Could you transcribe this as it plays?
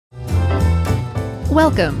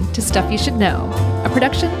Welcome to Stuff You Should Know, a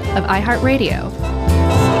production of iHeartRadio.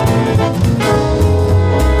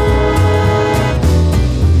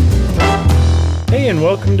 Hey, and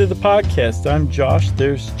welcome to the podcast. I'm Josh,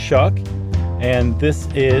 there's Chuck, and this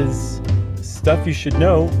is Stuff You Should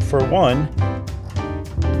Know for 7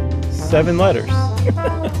 letters.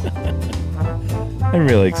 I'm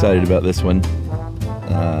really excited about this one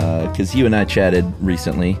because you and I chatted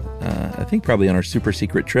recently, I think probably on our super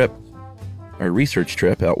secret trip, our research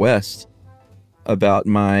trip out west, about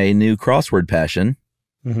my new crossword passion,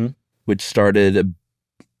 which started,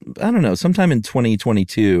 I don't know, sometime in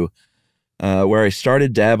 2022, where I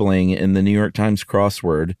started dabbling in the New York Times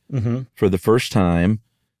crossword for the first time,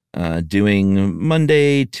 doing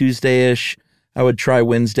Monday, Tuesday-ish. I would try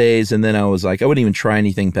Wednesdays, and then I was like, I wouldn't even try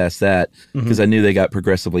anything past that because I knew they got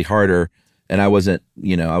progressively harder, and I wasn't,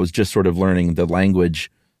 I was just sort of learning the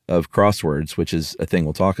language of crosswords, which is a thing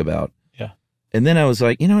we'll talk about. Yeah. And then I was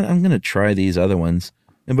like, you know what, I'm going to try these other ones.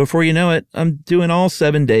 And before you know it, I'm doing all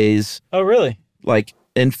 7 days. Oh, really?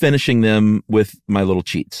 And finishing them with my little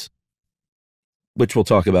cheats, which we'll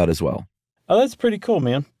talk about as well. Oh, that's pretty cool,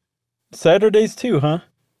 man. Saturdays too, huh?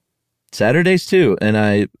 Saturdays too. And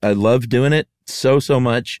I love doing it so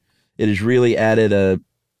much. It has really added a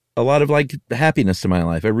lot of happiness to my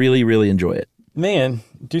life. I really, really enjoy it. Man,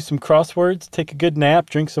 do some crosswords, take a good nap,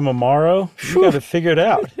 drink some Amaro. You got to figure it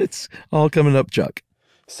out. It's all coming up, Chuck.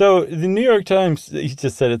 So the New York Times, you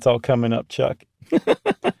just said it's all coming up, Chuck.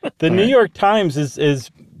 The New York Times is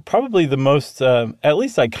probably the most, at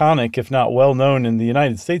least iconic, if not well-known in the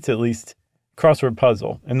United States at least, crossword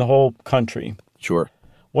puzzle in the whole country. Sure.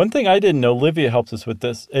 One thing I didn't know, Livia helps us with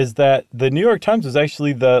this, is that the New York Times was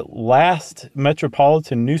actually the last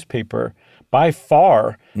metropolitan newspaper by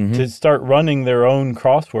far to start running their own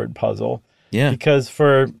crossword puzzle. Yeah. Because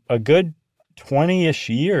for a good 20-ish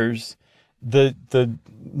years, the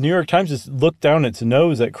New York Times just looked down its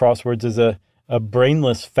nose at crosswords as a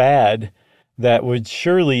brainless fad that would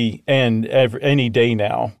surely end any day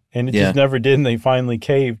now. And it just never did, and they finally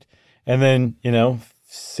caved. And then,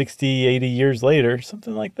 60, 80 years later,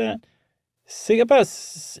 something like that. About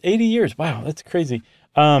 80 years. Wow, that's crazy.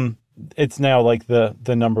 It's now like the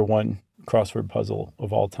number one crossword puzzle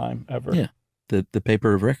of all time ever. Yeah, the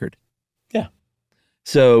paper of record. Yeah.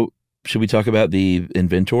 So should we talk about the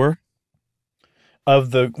inventor?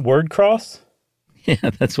 Of the word cross?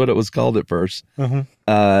 Yeah, that's what it was called at first.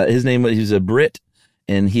 His name was, he was a Brit,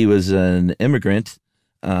 and he was an immigrant.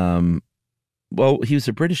 He was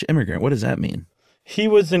a British immigrant. What does that mean? He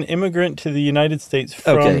was an immigrant to the United States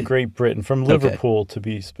from Great Britain, from Liverpool to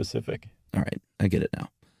be specific. All right, I get it now.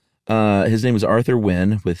 His name was Arthur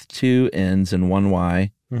Wynne with 2 N's and 1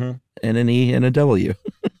 Y and an E and a W.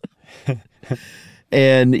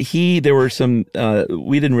 And there were some,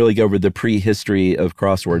 we didn't really go over the prehistory of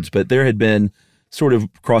crosswords, but there had been sort of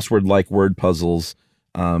crossword-like word puzzles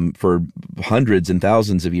for hundreds and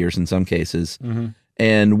thousands of years in some cases.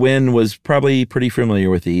 And Wynne was probably pretty familiar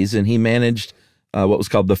with these, and he managed what was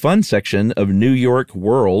called the fun section of New York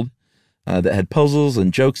World that had puzzles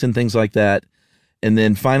and jokes and things like that. And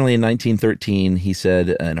then finally in 1913, he said,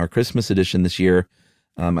 in our Christmas edition this year,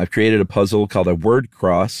 I've created a puzzle called a word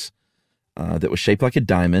cross that was shaped like a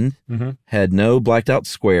diamond, had no blacked out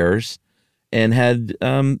squares, and had,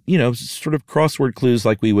 sort of crossword clues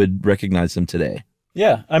like we would recognize them today.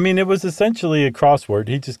 Yeah. I mean, it was essentially a crossword.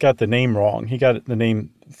 He just got the name wrong. He got the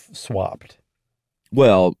name swapped.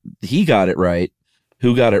 Well, he got it right.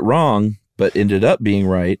 Who got it wrong, but ended up being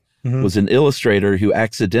right, was an illustrator who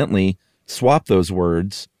accidentally swapped those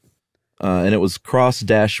words, and it was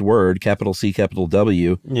cross-word, capital C, capital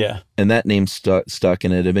W. Yeah. And that name stuck,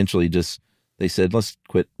 and it eventually they said, let's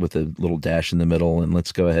quit with a little dash in the middle, and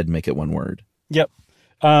let's go ahead and make it one word. Yep.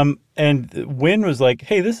 And Wynne was like,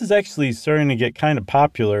 hey, this is actually starting to get kind of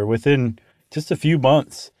popular within just a few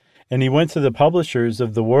months. And he went to the publishers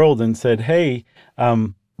of the world and said, hey,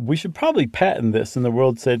 we should probably patent this. And the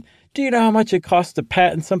world said, do you know how much it costs to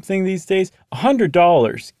patent something these days?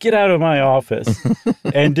 $100. Get out of my office.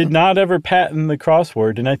 And did not ever patent the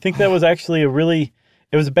crossword. And I think that was actually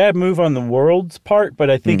it was a bad move on the world's part, but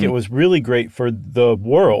I think it was really great for the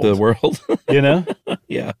world. The world.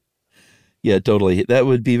 Yeah. Yeah, totally. That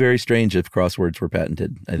would be very strange if crosswords were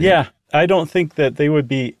patented, I think. Yeah. I don't think that they would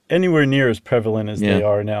be anywhere near as prevalent as they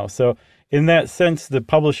are now. So in that sense, the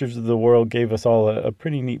publishers of the world gave us all a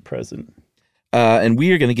pretty neat present. And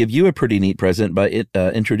we are going to give you a pretty neat present by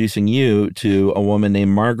introducing you to a woman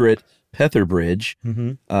named Margaret Petherbridge.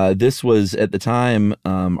 This was, at the time,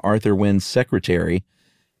 Arthur Wynne's secretary.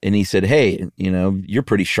 And he said, hey, you're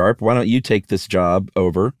pretty sharp. Why don't you take this job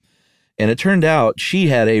over? And it turned out she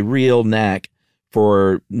had a real knack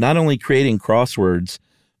for not only creating crosswords,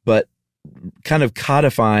 but kind of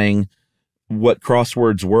codifying what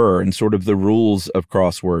crosswords were and sort of the rules of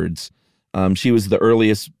crosswords. She was the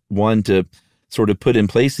earliest one to sort of put in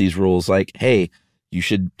place these rules like, hey, you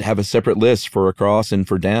should have a separate list for across and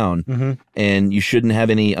for down, and you shouldn't have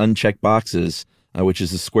any unchecked boxes, which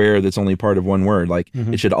is a square that's only part of one word. Like,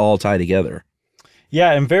 it should all tie together.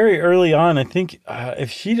 Yeah, and very early on, I think if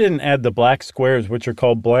she didn't add the black squares, which are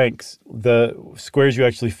called blanks, the squares you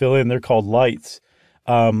actually fill in, they're called lights.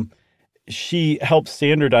 She helped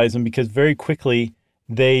standardize them because very quickly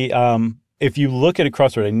they, if you look at a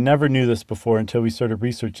crossword, I never knew this before until we started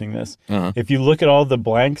researching this. If you look at all the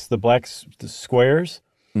blanks, the squares,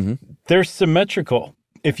 they're symmetrical.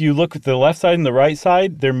 If you look at the left side and the right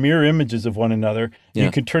side, they're mirror images of one another. Yeah.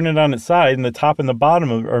 You could turn it on its side, and the top and the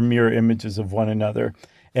bottom are mirror images of one another.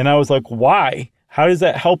 And I was like, why? How does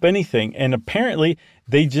that help anything? And apparently,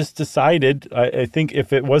 they just decided, I think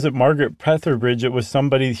if it wasn't Margaret Petherbridge, it was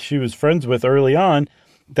somebody she was friends with early on,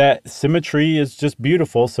 that symmetry is just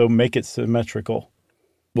beautiful, so make it symmetrical.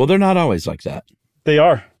 Well, they're not always like that. They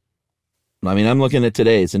are. I mean, I'm looking at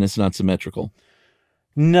today's, and it's not symmetrical.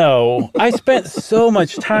 No, I spent so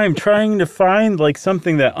much time trying to find like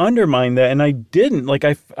something that undermined that, and I didn't. Like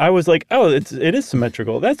I was like, oh, it is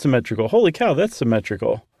symmetrical. That's symmetrical. Holy cow, that's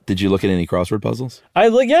symmetrical. Did you look at any crossword puzzles?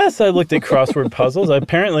 Yes, I looked at crossword puzzles.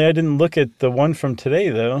 Apparently, I didn't look at the one from today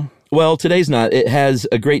though. Well, today's not. It has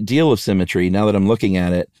a great deal of symmetry now that I'm looking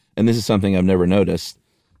at it, and this is something I've never noticed.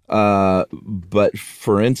 But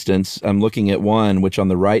for instance, I'm looking at one which on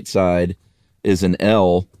the right side is an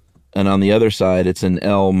L. And on the other side, it's an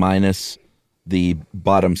L minus the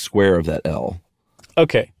bottom square of that L.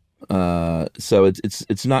 Okay. So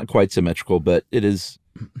it's not quite symmetrical, but it is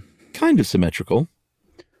kind of symmetrical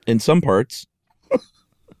in some parts.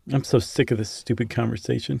 I'm so sick of this stupid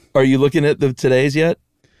conversation. Are you looking at the today's yet?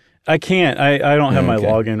 I can't. I don't have my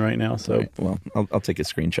login right now. So right. Well, I'll take a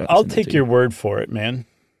screenshot. I'll take your word for it, man.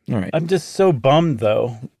 All right. I'm just so bummed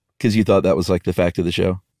though. Because you thought that was like the fact of the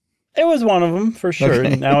show. It was one of them, for sure.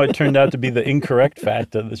 Okay. Now it turned out to be the incorrect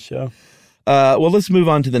fact of the show. Well, let's move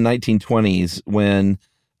on to the 1920s when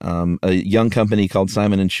a young company called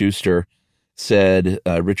Simon & Schuster said,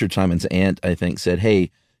 Richard Simon's aunt, I think, said,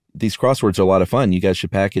 hey, these crosswords are a lot of fun. You guys should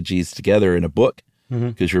package these together in a book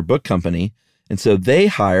because you're a book company. And so they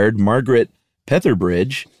hired Margaret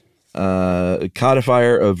Petherbridge,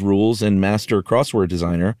 codifier of rules and master crossword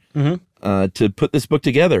designer, to put this book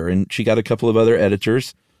together. And she got a couple of other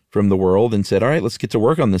editors from the world and said, all right, let's get to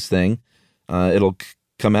work on this thing. It'll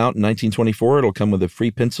come out in 1924. It'll come with a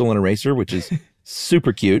free pencil and eraser, which is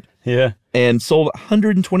super cute. Yeah. And sold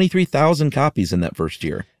 123,000 copies in that first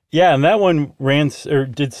year. Yeah, and that one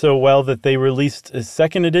did so well that they released a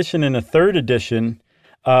second edition and a third edition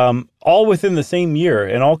all within the same year.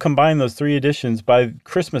 And all combined, those three editions by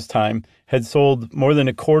Christmas time had sold more than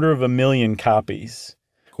 250,000 copies.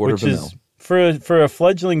 Quarter of a mil. For a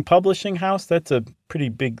fledgling publishing house, that's a pretty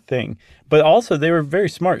big thing. But also, they were very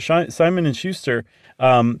smart. Simon & Schuster,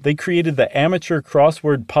 they created the Amateur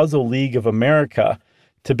Crossword Puzzle League of America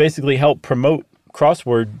to basically help promote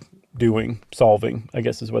crossword solving, I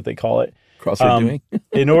guess is what they call it. Crossword doing?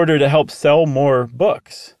 In order to help sell more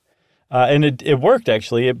books. And it worked,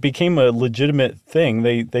 actually. It became a legitimate thing.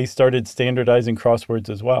 They started standardizing crosswords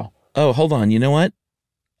as well. Oh, hold on. You know what?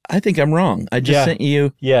 I think I'm wrong. I just sent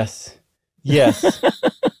you... Yes.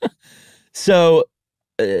 So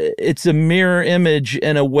it's a mirror image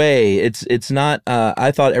in a way. It's not,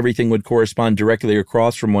 I thought everything would correspond directly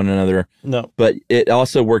across from one another. No. But it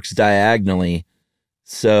also works diagonally.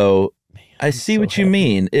 So I see what you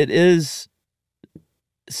mean. It is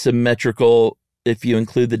symmetrical if you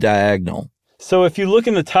include the diagonal. So if you look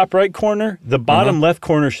in the top right corner, the bottom left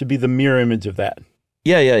corner should be the mirror image of that.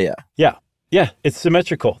 Yeah, it's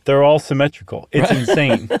symmetrical. They're all symmetrical. It's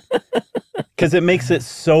insane. Because it makes it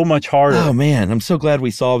so much harder. Oh, man. I'm so glad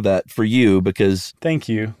we solved that for you because... Thank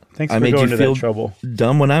you. Thanks for going to that trouble.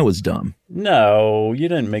 Dumb when I was dumb. No, you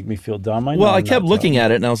didn't make me feel dumb. I kept looking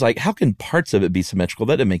at it and I was like, how can parts of it be symmetrical?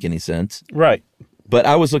 That didn't make any sense. Right. But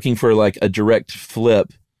I was looking for like a direct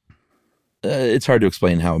flip. It's hard to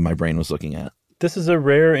explain how my brain was looking at. This is a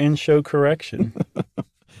rare in-show correction.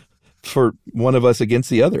 For one of us against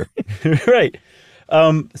the other. Right.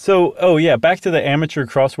 Back to the Amateur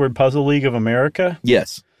Crossword Puzzle League of America.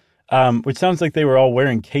 Yes. Which sounds like they were all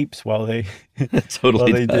wearing capes while they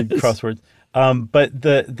totally did crosswords. But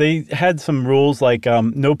they had some rules like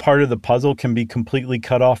no part of the puzzle can be completely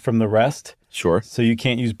cut off from the rest. Sure. So you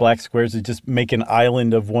can't use black squares to just make an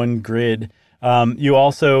island of one grid. You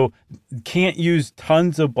also can't use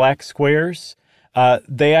tons of black squares.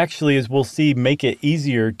 they actually, as we'll see, make it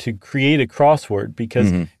easier to create a crossword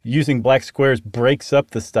because using black squares breaks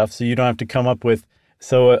up the stuff so you don't have to come up with.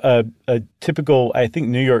 So a typical, I think,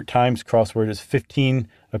 New York Times crossword is 15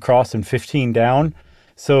 across and 15 down.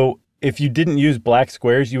 So if you didn't use black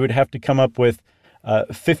squares, you would have to come up with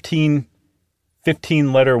 15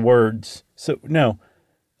 letter words. So no,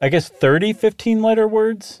 I guess 30 15-letter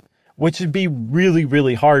words, which would be really,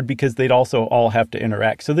 really hard because they'd also all have to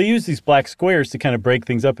interact. So they use these black squares to kind of break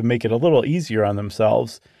things up and make it a little easier on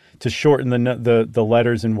themselves to shorten the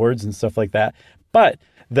letters and words and stuff like that. But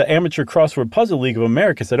the Amateur Crossword Puzzle League of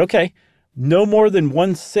America said, okay, no more than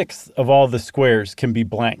 1/6 of all the squares can be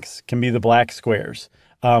blanks, can be the black squares,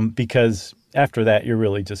 because after that, you're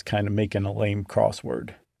really just kind of making a lame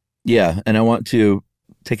crossword. Yeah, and I want to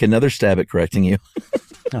take another stab at correcting you.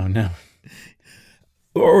 Oh, no.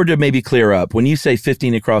 Or to maybe clear up, when you say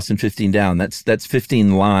 15 across and 15 down, that's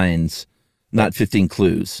 15 lines, not 15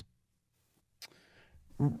 clues.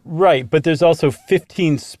 Right, but there's also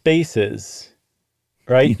 15 spaces,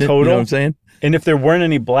 right, total? You know what I'm saying? And if there weren't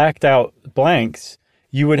any blacked out blanks,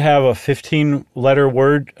 you would have a 15-letter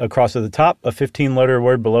word across at the top, a 15-letter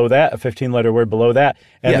word below that, a 15-letter word below that,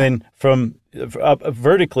 and then from up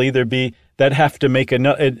vertically, that'd have to make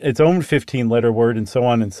its own 15-letter word and so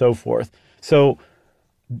on and so forth. So,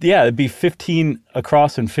 yeah, it'd be 15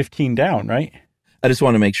 across and 15 down, right? I just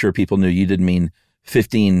want to make sure people knew you didn't mean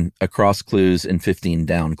 15 across clues and 15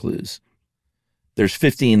 down clues. There's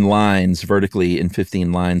 15 lines vertically and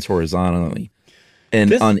 15 lines horizontally.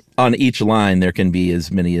 And on each line, there can be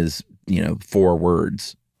as many as, 4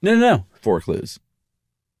 words. No. 4 clues.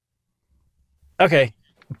 Okay.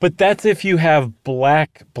 But that's if you have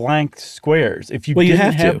blank squares. If you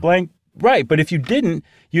didn't have blank, right? But if you didn't,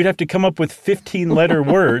 you'd have to come up with 15-letter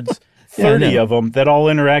words, 30 of them that all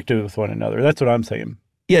interacted with one another. That's what I'm saying.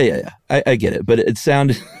 Yeah. I get it, but it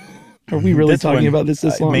sounded. Are we really talking about this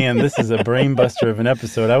long? Man, this is a brain buster of an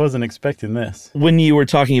episode. I wasn't expecting this. When you were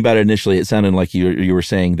talking about it initially, it sounded like you were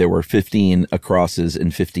saying there were 15 acrosses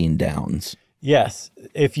and 15 downs. Yes,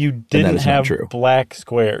 if you didn't have black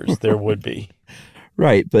squares, there would be.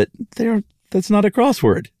 Right, but that's not a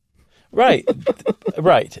crossword. Right,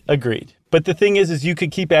 agreed. But the thing is you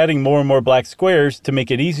could keep adding more and more black squares to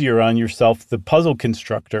make it easier on yourself, the puzzle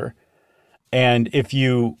constructor. And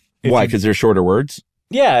why? Because they're shorter words?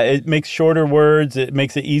 Yeah, it makes shorter words. It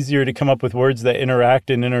makes it easier to come up with words that interact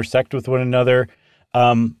and intersect with one another.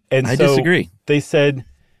 I disagree. They said,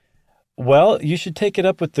 well, you should take it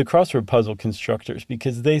up with the crossword puzzle constructors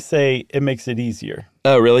because they say it makes it easier.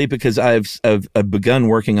 Oh, really? Because I've begun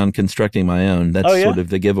working on constructing my own. That's sort of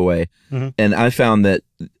the giveaway. Mm-hmm. And I found that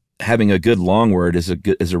having a good long word is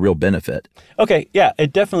a real benefit. Okay, yeah,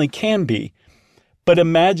 it definitely can be. But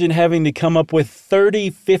imagine having to come up with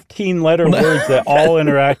 30 15-letter words that all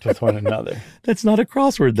interact with one another. That's not a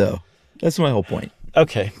crossword, though. That's my whole point.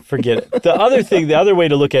 Okay, forget it. The other way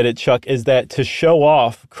to look at it, Chuck, is that to show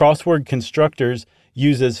off, crossword constructors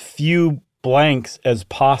use as few blanks as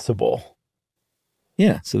possible.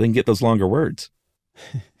 Yeah, so they can get those longer words.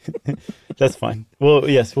 That's fine. Well,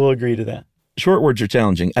 yes, we'll agree to that. Short words are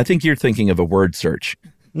challenging. I think you're thinking of a word search.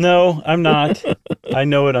 No, I'm not. I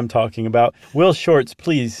know what I'm talking about. Will Shorts,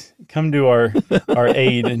 please come to our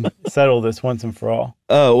aid and settle this once and for all.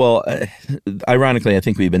 Oh, well, ironically, I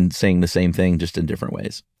think we've been saying the same thing just in different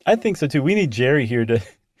ways. I think so, too. We need Jerry here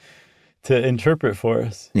to interpret for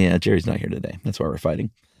us. Yeah, Jerry's not here today. That's why we're fighting.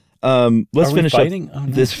 Let's finish fighting? Up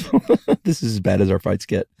this. This is as bad as our fights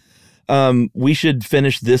get. We should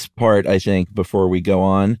finish this part, I think, before we go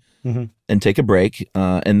on and take a break.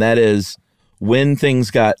 And that is when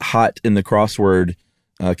things got hot in the crossword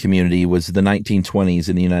community was the 1920s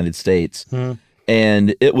in the United States.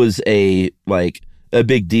 And it was a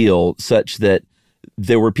big deal such that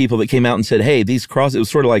there were people that came out and said, hey, it was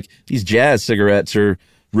sort of like these jazz cigarettes are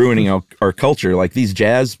ruining our culture. Like these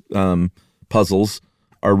jazz puzzles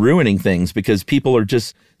are ruining things because people are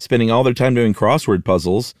just spending all their time doing crossword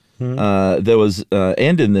puzzles. There was,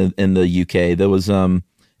 and in the UK, there was, in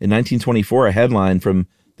 1924, a headline from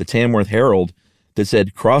the Tamworth Herald that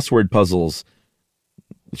said crossword puzzles,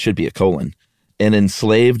 it should be a colon, and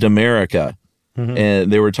enslaved America.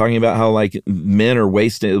 And they were talking about how men are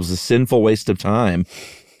wasting, it was a sinful waste of time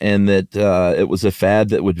and that it was a fad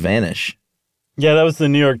that would vanish. Yeah, that was the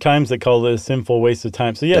New York Times that called it a sinful waste of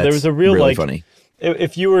time. So yeah, there was a real really funny.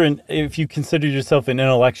 If you considered yourself an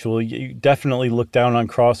intellectual, you definitely looked down on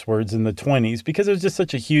crosswords in the 20s because it was just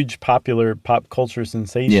such a huge popular pop culture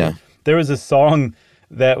sensation. Yeah. There was a song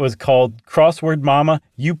that was called Crossword Mama,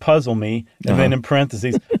 You Puzzle Me, and then in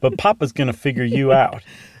parentheses, but Papa's going to figure you out.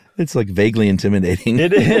 It's like vaguely intimidating.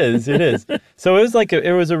 It is. It is. So it was like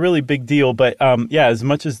it was a really big deal. But yeah, as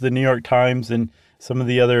much as the New York Times and some of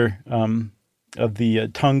the other of the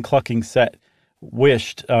tongue clucking set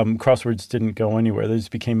wished, crosswords didn't go anywhere. They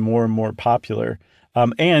just became more and more popular.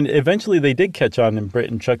 And eventually they did catch on in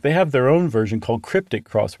Britain, Chuck. They have their own version called cryptic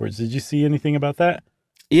crosswords. Did you see anything about that?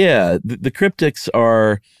 Yeah, the cryptics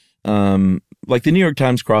are like the New York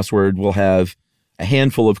Times crossword will have a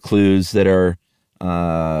handful of clues that are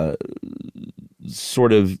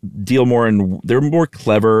sort of deal more in, they're more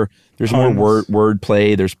clever. There's Puns. more word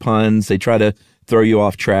play. There's puns. They try to throw you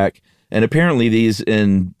off track. And apparently these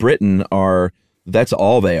in Britain that's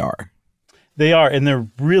all they are. They are, and they're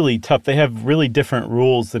really tough. They have really different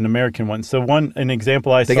rules than American ones. So an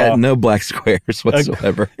example I saw. They got no black squares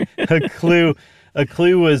whatsoever. A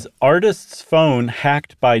clue was artist's phone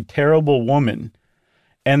hacked by terrible woman.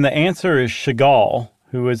 And the answer is Chagall,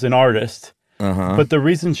 who is an artist. But the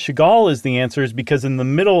reason Chagall is the answer is because in the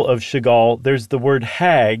middle of Chagall, there's the word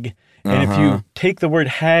hag. And if you take the word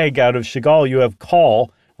hag out of Chagall, you have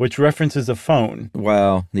call, which references a phone.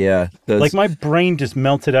 Wow, yeah. Like my brain just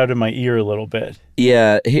melted out of my ear a little bit.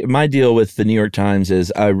 Yeah, my deal with the New York Times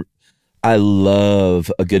is I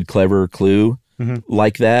love a good, clever clue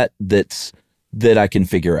like that I can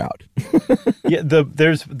figure out. Yeah,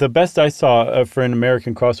 there's the best I saw for an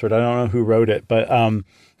American crossword. I don't know who wrote it, but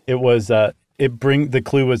it was the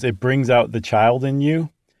clue was it brings out the child in you,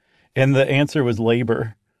 and the answer was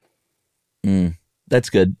labor. That's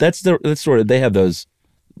good. That's sort of, they have those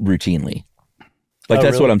routinely. Like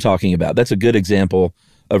that's really? what I'm talking about. That's a good example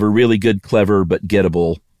of a really good, clever but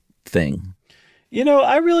gettable thing. You know,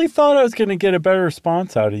 I really thought I was going to get a better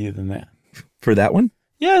response out of you than that. For that one?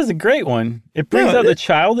 Yeah, it's a great one. It brings out the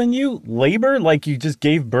child in you. Labor, like you just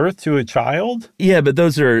gave birth to a child. Yeah, but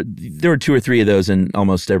there were 2 or 3 of those in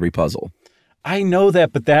almost every puzzle. I know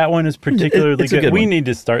that, but that one is particularly good. We one. need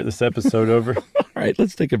to start this episode over. All right,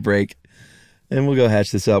 let's take a break, and we'll go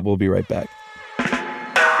hatch this up. We'll be right back.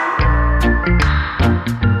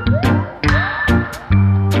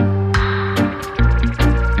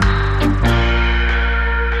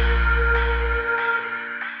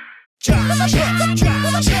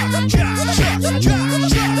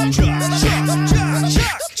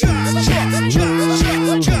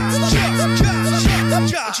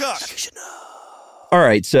 All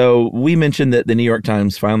right, so we mentioned that the New York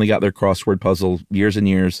Times finally got their crossword puzzle years and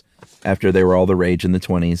years after they were all the rage in the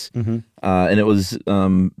 20s. And it was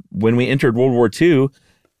when we entered World War II,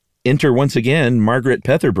 enter once again Margaret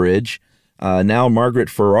Petherbridge, now Margaret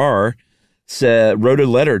Farrar, wrote a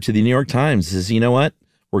letter to the New York Times. Says, you know what?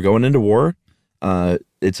 We're going into war.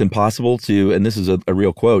 It's impossible to, and this is a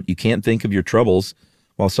real quote, you can't think of your troubles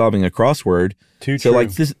while solving a crossword. Too so true.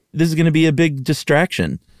 like this is going to be a big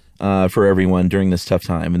distraction for everyone during this tough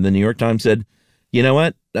time. And the New York Times said, you know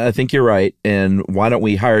what? I think you're right. And why don't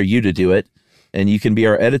we hire you to do it? And you can be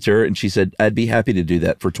our editor. And she said, I'd be happy to do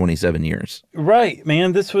that for 27 years. Right,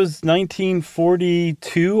 man. This was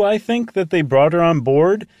 1942, I think, that they brought her on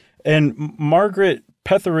board. And Margaret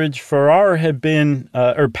Petherbridge Farrar had been,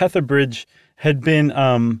 Petherbridge had been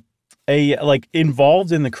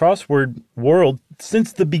involved in the crossword world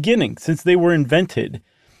since the beginning, since they were invented.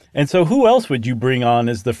 And so who else would you bring on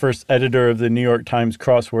as the first editor of the New York Times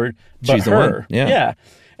crossword but She's her? The one. Yeah.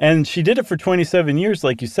 And she did it for 27 years,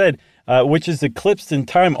 like you said, which is eclipsed in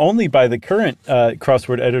time only by the current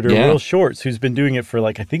crossword editor, Will Shortz, who's been doing it for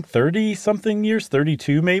I think 30-something years,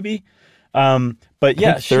 32 maybe. But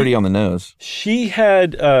yeah, 30 on the nose. She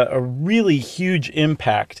had a really huge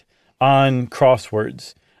impact on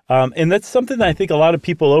crosswords. And that's something that I think a lot of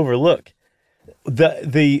people overlook.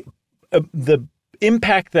 The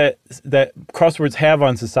impact that crosswords have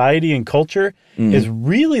on society and culture is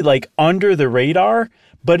really under the radar,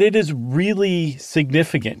 but it is really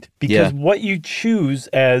significant because what you choose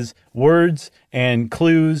as words and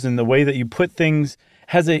clues and the way that you put things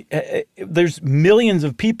has there's millions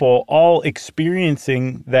of people all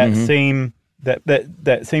experiencing that same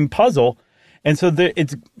that same puzzle. And so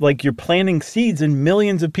it's like you're planting seeds in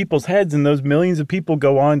millions of people's heads, and those millions of people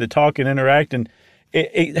go on to talk and interact, and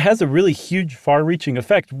it has a really huge, far-reaching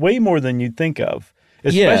effect, way more than you'd think of,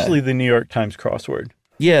 especially the New York Times crossword.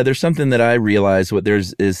 Yeah, there's something that I realized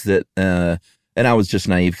is that, and I was just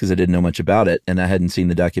naive because I didn't know much about it, and I hadn't seen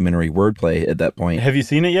the documentary Wordplay at that point. Have you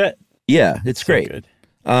seen it yet? Yeah, it's great. Good.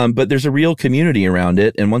 But there's a real community around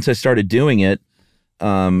it, and once I started doing it,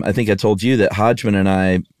 I think I told you that Hodgman and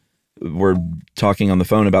I were talking on the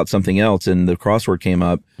phone about something else, and the crossword came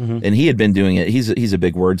up, and he had been doing it. He's a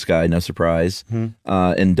big words guy, no surprise,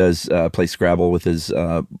 and does play Scrabble with his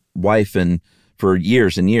wife. And for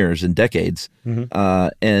years and years and decades. Mm-hmm.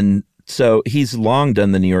 And so he's long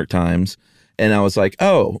done the New York Times. And I was like,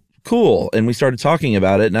 oh, cool. And we started talking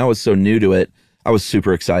about it. And I was so new to it. I was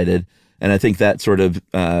super excited. And I think that sort of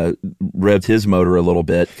revved his motor a little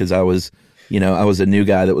bit because I was a new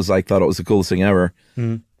guy that was like, thought it was the coolest thing ever.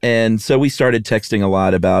 Mm-hmm. And so we started texting a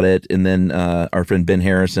lot about it. And then our friend Ben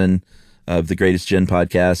Harrison of the Greatest Gen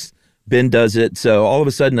podcast, Ben does it. So all of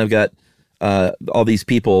a sudden I've got all these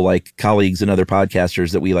people like colleagues and other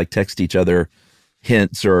podcasters that we like text each other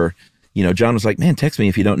hints or, John was like, man, text me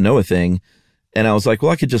if you don't know a thing. And I was like,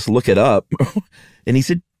 well, I could just look it up. And he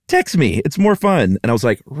said, text me. It's more fun. And I was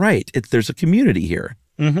like, right. There's a community here.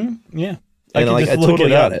 Mm-hmm. Yeah. And I totally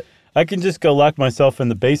got it. I can just go lock myself in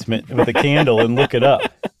the basement with a candle and look it up.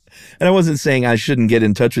 And I wasn't saying I shouldn't get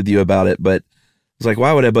in touch with you about it, but I was like,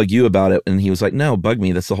 why would I bug you about it? And he was like, no, bug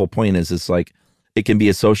me. That's the whole point is it's like, it can be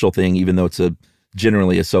a social thing, even though it's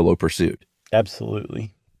generally a solo pursuit.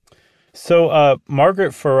 Absolutely. So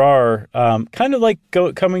Margaret Farrar, kind of like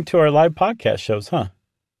coming to our live podcast shows, huh?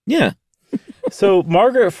 Yeah. So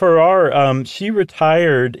Margaret Farrar, she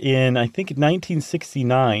retired in, I think,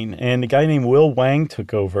 1969, and a guy named Will Wang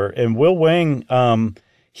took over. And Will Wang,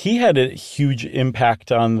 he had a huge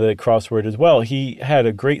impact on the crossword as well. He had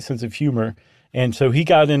a great sense of humor, and so he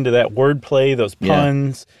got into that wordplay, those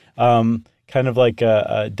puns, kind of like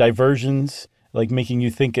diversions, like making you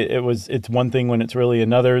think it's one thing when it's really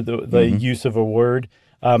another. The use of a word,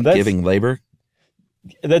 giving labor.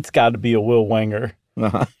 That's got to be a Will Wanger.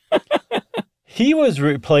 Uh-huh. He was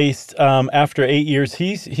replaced after 8 years.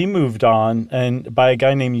 He moved on and by a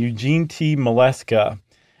guy named Eugene T. Maleska,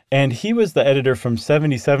 and he was the editor from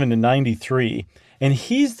 77 to 93. And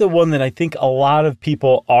he's the one that I think a lot of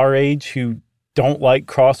people our age who don't like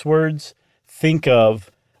crosswords think of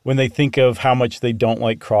when they think of how much they don't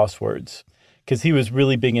like crosswords, because he was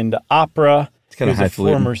really big into opera. He was a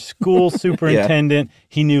former school superintendent. Yeah.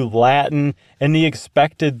 He knew Latin, and he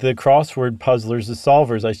expected the crossword puzzlers, the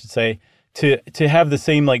solvers, I should say, to have the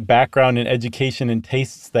same like background in education and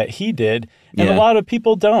tastes that he did. And a lot of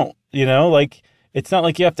people don't, like it's not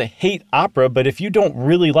like you have to hate opera, but if you don't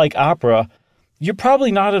really like opera, you're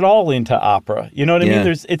probably not at all into opera. You know what I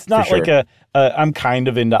mean? It's not like a I'm kind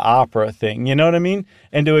of into opera thing. You know what I mean?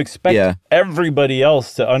 And to expect everybody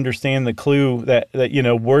else to understand the clue that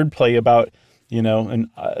wordplay about,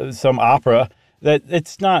 and some opera, that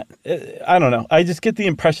it's not, I don't know. I just get the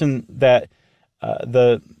impression that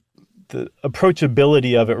the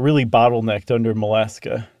approachability of it really bottlenecked under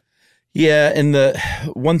Maleska. Yeah, and the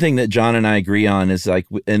one thing that John and I agree on is like,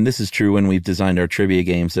 and this is true when we've designed our trivia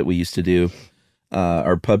games that we used to do,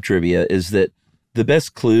 our pub trivia, is that the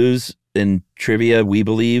best clues in trivia, we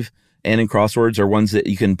believe, and in crosswords are ones that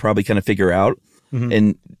you can probably kind of figure out,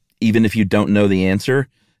 and even if you don't know the answer.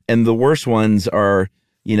 And the worst ones are,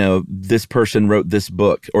 this person wrote this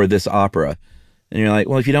book or this opera. And you're like,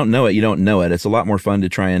 well, if you don't know it, you don't know it. It's a lot more fun to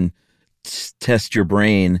try and test your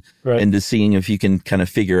brain into seeing if you can kind of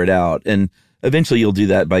figure it out. And eventually you'll do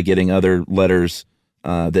that by getting other letters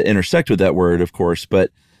that intersect with that word, of course.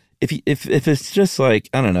 But if it's just like,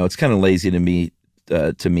 I don't know, it's kind of lazy to me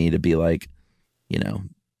to be like,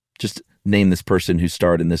 just name this person who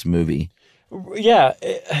starred in this movie. Yeah,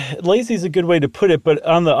 lazy is a good way to put it. But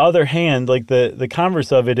on the other hand, like the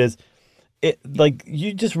converse of it is, like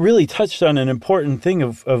you just really touched on an important thing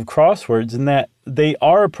of crosswords, and that they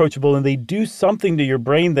are approachable and they do something to your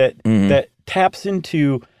brain that that taps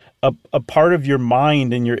into a part of your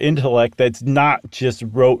mind and your intellect that's not just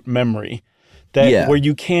rote memory. Where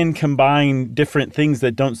you can combine different things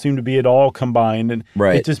that don't seem to be at all combined, and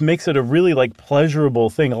it just makes it a really like pleasurable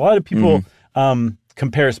thing. A lot of people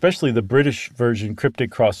compare, especially the British version, cryptic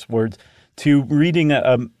crosswords, to reading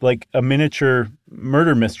a miniature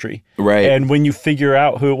murder mystery. Right. And when you figure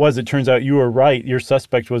out who it was, it turns out you were right. Your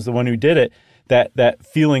suspect was the one who did it. That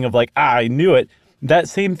feeling of like, I knew it. That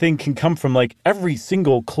same thing can come from like every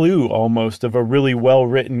single clue almost of a really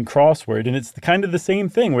well-written crossword. And it's kind of the same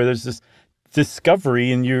thing where there's this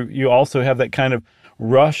discovery, and you also have that kind of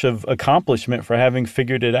rush of accomplishment for having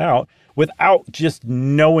figured it out without just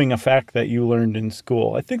knowing a fact that you learned in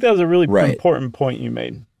school. I think that was a really important point you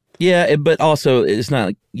made. Yeah, but also it's not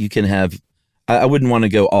like you can have, I wouldn't want to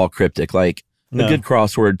go all cryptic. Like a good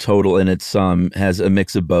crossword total in its sum has a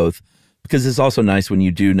mix of both, because it's also nice when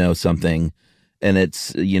you do know something and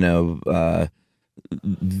it's,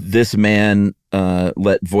 this man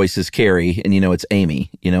let voices carry, and it's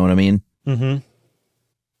Amy. You know what I mean? Mm-hmm.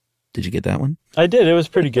 Did you get that one? I did. It was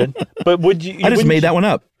pretty good. But would you? I just made that one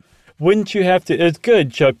up. Wouldn't you have to? It's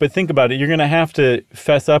good, Chuck, but think about it. You're going to have to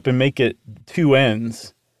fess up and make it two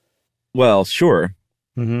ends. Well, sure.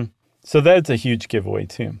 Mm-hmm. So that's a huge giveaway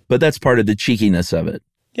too. But that's part of the cheekiness of it.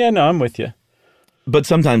 Yeah, no, I'm with you. But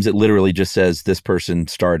sometimes it literally just says this person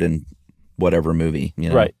starred in whatever movie. You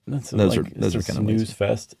know? Right. Those are kind of news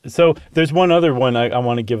fest. So there's one other one I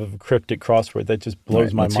want to give a cryptic crossword that just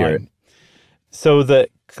blows my mind. So that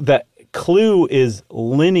clue is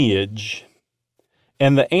lineage,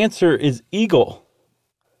 and the answer is eagle.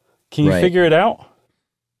 Can you figure it out?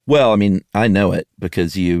 Well, I mean, I know it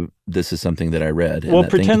because this is something that I read. Well,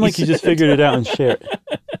 pretend like you just figured it out and share it.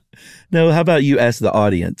 No, how about you ask the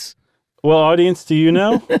audience? Well, audience, do you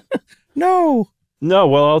know? No. No,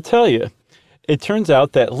 well, I'll tell you. It turns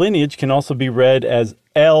out that lineage can also be read as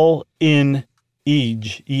L in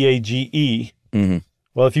Eage, E-A-G-E. Mm-hmm.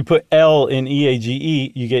 Well, if you put L in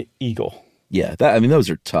E-A-G-E, you get eagle. Yeah, those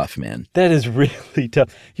are tough, man. That is really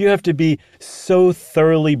tough. You have to be so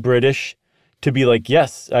thoroughly British to be like,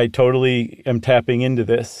 yes, I totally am tapping into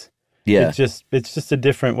this. Yeah. It's just a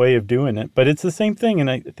different way of doing it. But it's the same thing,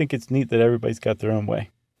 and I think it's neat that everybody's got their own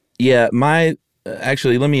way. Yeah,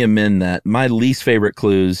 actually, let me amend that. My least favorite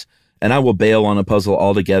clues, and I will bail on a puzzle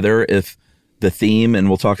altogether if the theme, and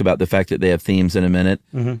we'll talk about the fact that they have themes in a minute,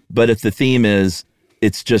 but if the theme is,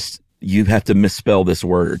 it's just, you have to misspell this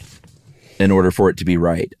word in order for it to be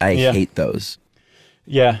right. I hate those.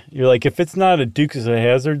 Yeah, you're like, if it's not a Dukes of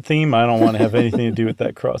Hazzard theme, I don't want to have anything to do with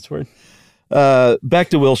that crossword. Back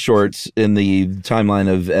to Will Shortz in the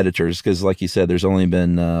timeline of editors, because like you said, there's only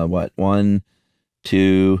been, 1,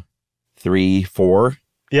 2, 3, 4?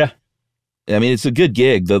 Yeah. I mean, it's a good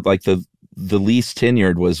gig. The least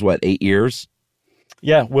tenured was, 8 years?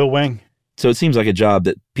 Yeah, Will Wang. So it seems like a job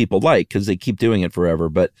that people like because they keep doing it forever.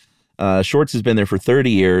 But Shortz has been there for 30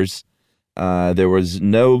 years. There was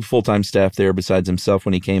no full-time staff there besides himself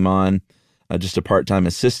when he came on, just a part-time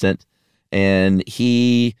assistant. And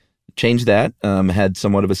he changed that, had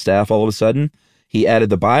somewhat of a staff all of a sudden. He added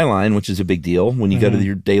the byline, which is a big deal. When you go to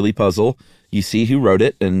your daily puzzle, you see who wrote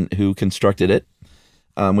it and who constructed it,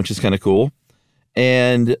 which is kind of cool.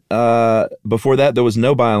 And before that, there was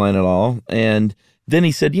no byline at all. And then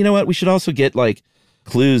he said, you know what, we should also get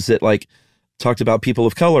clues that talked about people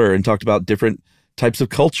of color and talked about different types of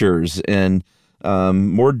cultures and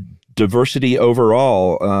more diversity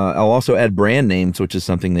overall. I'll also add brand names, which is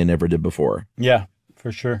something they never did before. Yeah,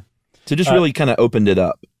 for sure. So just really kind of opened it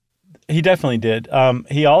up. He definitely did.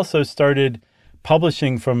 He also started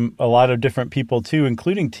publishing from a lot of different people too,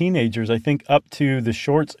 including teenagers. I think up to the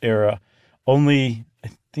Shortz era, only I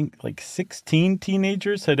think 16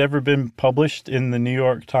 teenagers had ever been published in the New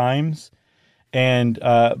York Times. And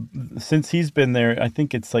since he's been there, I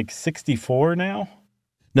think it's 64 now.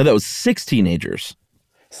 No, that was 6 teenagers.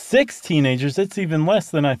 6 teenagers? That's even less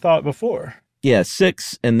than I thought before. Yeah,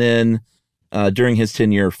 6, and then during his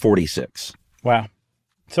tenure, 46. Wow.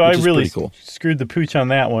 So I really screwed the pooch on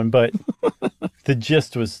that one, but the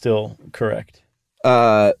gist was still correct.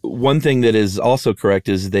 One thing that is also correct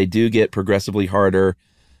is they do get progressively harder.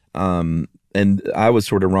 And I was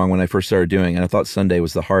sort of wrong when I first started doing it. I thought Sunday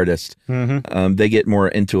was the hardest. They get more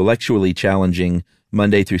intellectually challenging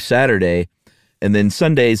Monday through Saturday. And then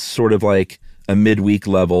Sunday's sort of like a midweek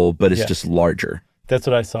level, but it's just larger. That's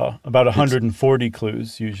what I saw. About 140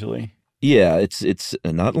 clues usually. Yeah, it's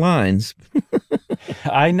not lines.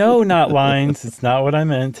 I know, not lines. It's not what I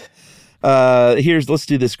meant. Let's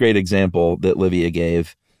do this great example that Livia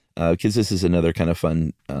gave, because this is another kind of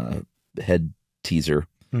fun head teaser,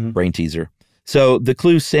 brain teaser. So the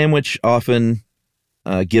clue sandwich, often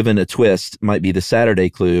given a twist, might be the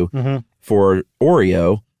Saturday clue for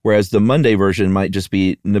Oreo, whereas the Monday version might just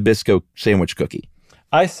be Nabisco sandwich cookie.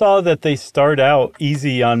 I saw that they start out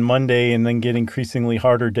easy on Monday and then get increasingly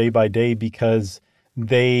harder day by day because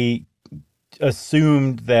they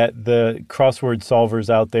assumed that the crossword solvers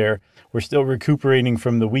out there were still recuperating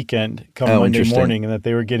from the weekend come Monday morning, and that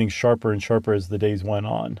they were getting sharper and sharper as the days went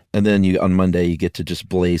on. And then on Monday, you get to just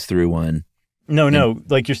blaze through one. No,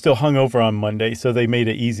 you're still hungover on Monday, so they made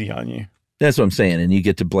it easy on you. That's what I'm saying, and you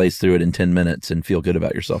get to blaze through it in 10 minutes and feel good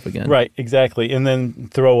about yourself again. Right, exactly, and then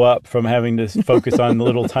throw up from having to focus on the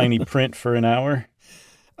little tiny print for an hour.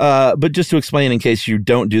 But just to explain, in case you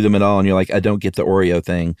don't do them at all and you're like, I don't get the Oreo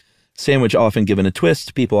thing, sandwich often given a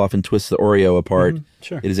twist. People often twist the Oreo apart.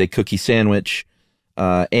 Sure. It is a cookie sandwich.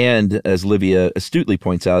 And as Livia astutely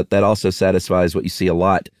points out, that also satisfies what you see a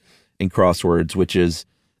lot in crosswords, which is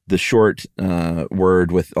the short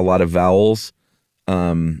word with a lot of vowels.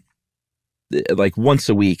 Like once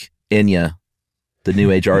a week, Enya, the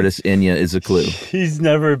New Age artist Enya, is a clue. She's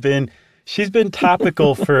been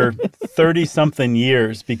topical for 30-something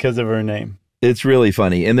years because of her name. It's really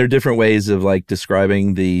funny. And there are different ways of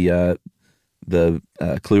describing the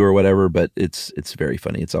clue or whatever, but it's very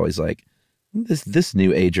funny. It's always like this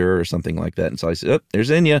new ager or something like that. And so I said, oh, there's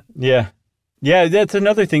Enya. Yeah. Yeah, that's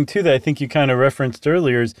another thing too that I think you kind of referenced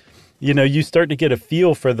earlier is, you start to get a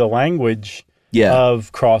feel for the language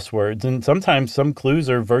of crosswords. And sometimes some clues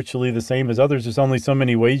are virtually the same as others. There's only so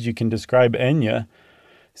many ways you can describe Enya.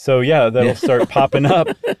 So yeah, that'll start popping up,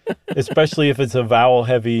 especially if it's a vowel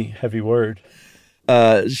heavy word.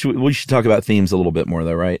 We should talk about themes a little bit more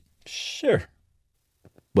though, right? Sure.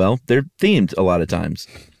 Well, they're themed a lot of times.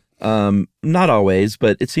 Not always,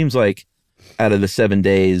 but it seems like out of the 7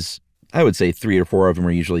 days, I would say 3 or 4 of them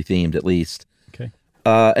are usually themed at least. Okay.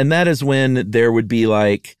 And that is when there would be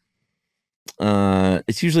like,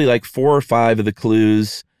 it's usually like 4 or 5 of the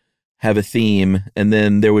clues have a theme, and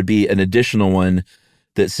then there would be an additional one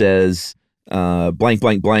that says blank,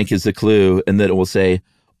 blank, blank is the clue, and then it will say,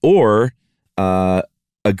 or a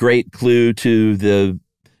great clue to the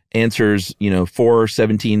answers, 4,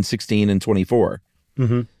 17, 16, and 24.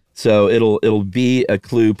 Mm-hmm. So it'll be a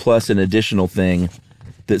clue plus an additional thing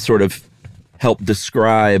that sort of help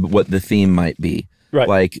describe what the theme might be. Right.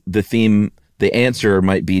 Like the answer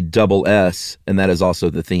might be double S, and that is also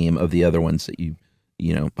the theme of the other ones that you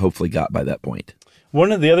hopefully got by that point.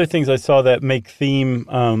 One of the other things I saw that make theme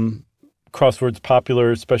crosswords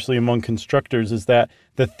popular, especially among constructors, is that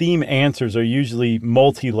the theme answers are usually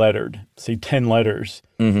multi-lettered, say 10 letters.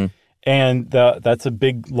 Mm-hmm. And that's a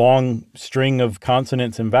big, long string of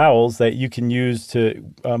consonants and vowels that you can use to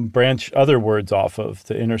branch other words off of,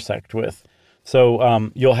 to intersect with. So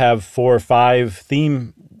you'll have 4 or 5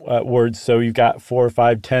 theme words, so you've got 4 or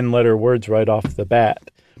 5 10-letter words right off the bat.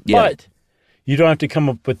 Yeah. But you don't have to come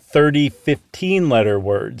up with 30, 15-letter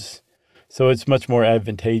words, so it's much more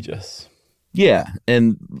advantageous. Yeah,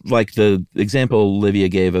 and like the example Olivia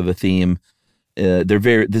gave of a theme,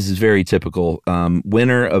 this is very typical.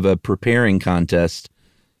 Winner of a preparing contest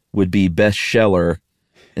would be best sheller,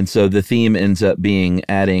 and so the theme ends up being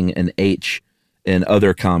adding an H in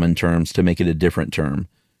other common terms to make it a different term.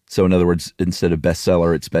 So in other words, instead of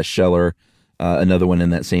bestseller, it's best sheller. Another one in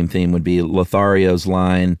that same theme would be Lothario's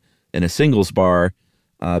line in a singles bar,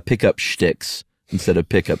 pick up shticks instead of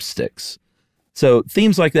pick up sticks. So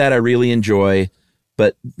themes like that I really enjoy,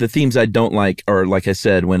 but the themes I don't like are, like I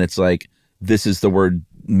said, when it's like, this is the word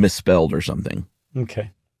misspelled or something.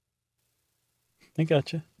 Okay. I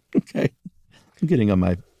gotcha. Okay. I'm getting on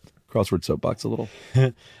my crossword soapbox a little.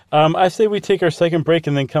 I say we take our second break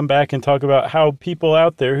and then come back and talk about how people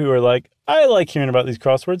out there who are like, I like hearing about these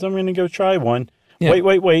crosswords, I'm going to go try one. Yeah.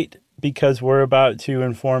 Wait, because we're about to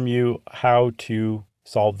inform you how to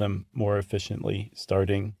solve them more efficiently,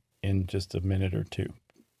 starting in just a minute or two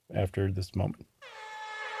after this moment.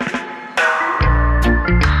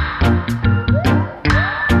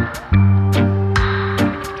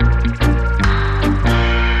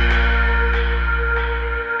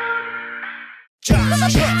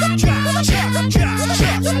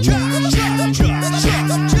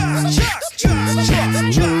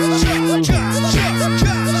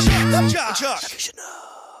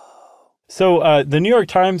 So the New York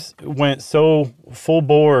Times went so full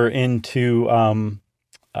bore into,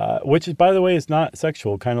 which by the way is not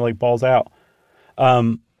sexual, kind of like balls out,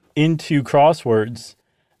 into crosswords,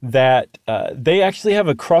 that they actually have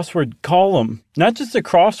a crossword column, not just a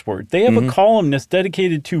crossword. They have a columnist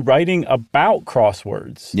dedicated to writing about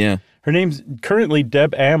crosswords. Yeah. Her name's currently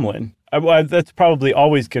Deb Amlin. That's probably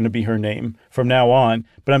always going to be her name from now on,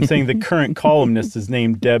 but I'm saying the current columnist is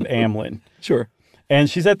named Deb Amlin. Sure. And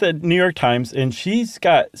she's at the New York Times, and she's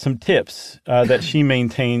got some tips that she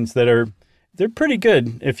maintains that they're pretty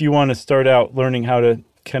good if you want to start out learning how to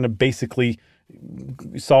kind of basically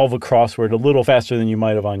solve a crossword a little faster than you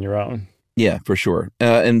might have on your own. Yeah, for sure.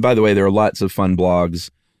 And by the way, there are lots of fun blogs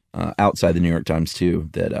outside the New York Times too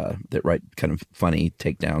that write kind of funny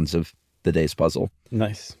takedowns of the day's puzzle.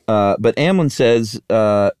 Nice. But Amlin says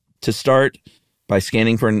to start by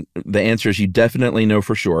scanning for the answers you definitely know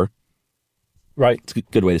for sure. Right. It's a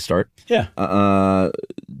good way to start. Yeah.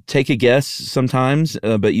 Take a guess sometimes,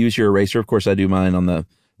 but use your eraser. Of course, I do mine on the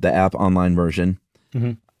app online version.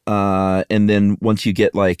 Mm-hmm. And then once you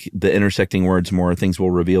get like the intersecting words more, things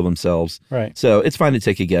will reveal themselves. Right. So it's fine to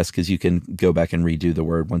take a guess because you can go back and redo the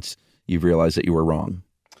word once you've realized that you were wrong.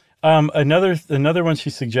 Another one she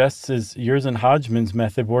suggests is yours and Hodgman's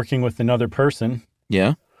method, working with another person.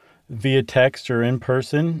 Yeah. Via text or in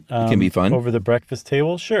person. It can be fun. Over the breakfast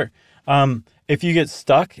table. Sure. If you get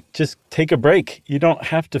stuck, just take a break. You don't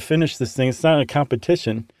have to finish this thing. It's not a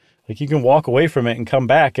competition. Like you can walk away from it and come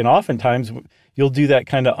back. And oftentimes you'll do that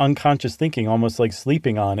kind of unconscious thinking, almost like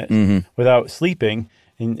sleeping on it without sleeping.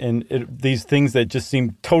 these things that just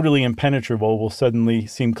seem totally impenetrable will suddenly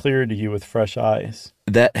seem clear to you with fresh eyes.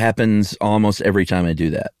 That happens almost every time I do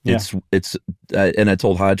that. Yeah. It's and I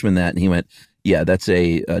told Hodgman that, and he went, "Yeah, that's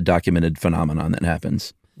a documented phenomenon that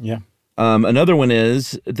happens." Yeah. Another one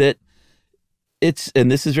is that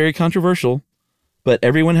and this is very controversial, but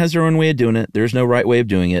everyone has their own way of doing it. There's no right way of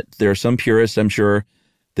doing it. There are some purists, I'm sure,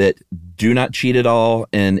 that do not cheat at all,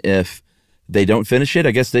 and if they don't finish it,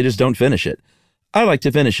 I guess they just don't finish it. I like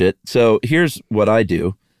to finish it, so here's what I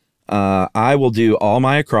do. I will do all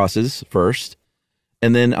my acrosses first,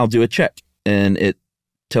 and then I'll do a check, and it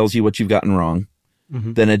tells you what you've gotten wrong.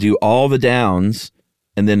 Mm-hmm. Then I do all the downs,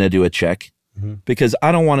 and then I do a check, because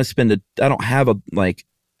I don't want to spend I don't have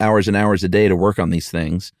hours and hours a day to work on these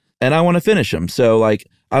things, and I want to finish them. So I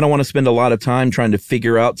don't want to spend a lot of time trying to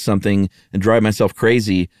figure out something and drive myself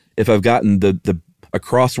crazy if I've gotten a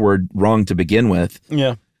crossword wrong to begin with.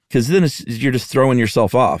 Yeah. Because then you're just throwing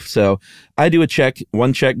yourself off. So I do a check,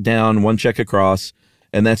 one check down, one check across,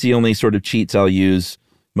 and that's the only sort of cheats I'll use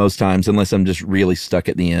most times, unless I'm just really stuck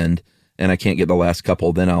at the end and I can't get the last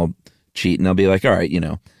couple. Then I'll cheat, and I'll be like, all right,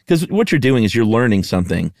 because what you're doing is you're learning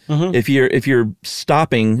something. Mm-hmm. If you're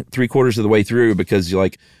stopping 3/4 of the way through because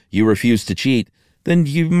you refuse to cheat, then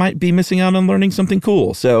you might be missing out on learning something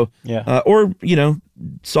cool. So, or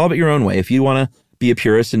solve it your own way. If you want to be a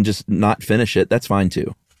purist and just not finish it, that's fine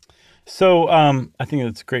too. So I think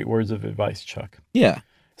that's great words of advice, Chuck. Yeah.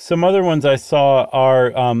 Some other ones I saw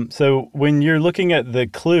are, so when you're looking at the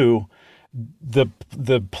clue,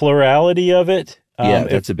 the plurality of it.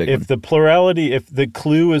 That's a big one. If the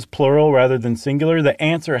clue is plural rather than singular, the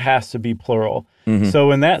answer has to be plural. Mm-hmm.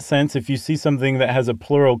 So in that sense, if you see something that has a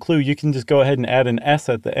plural clue, you can just go ahead and add an S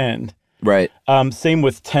at the end. Right. Same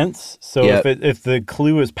with tense. So if the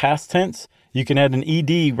clue is past tense, you can add an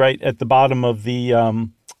ED right at the bottom of the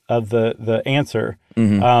answer.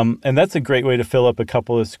 Mm-hmm. And that's a great way to fill up a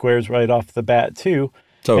couple of squares right off the bat too.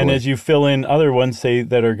 Totally. And as you fill in other ones, say,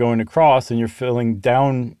 that are going across, and you're filling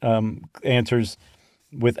down answers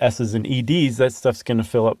with S's and EDs, that stuff's going to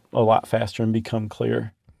fill up a lot faster and become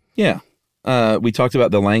clear. Yeah. We talked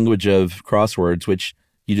about the language of crosswords, which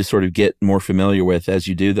you just sort of get more familiar with as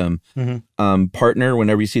you do them. Mm-hmm. Partner,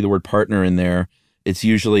 whenever you see the word partner in there, it's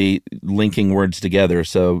usually linking words together.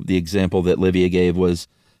 So the example that Livia gave was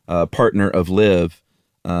partner of live.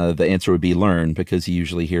 The answer would be learn, because you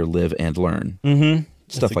usually hear live and learn. Mm-hmm.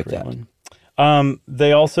 Stuff like that.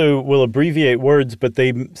 They also will abbreviate words, but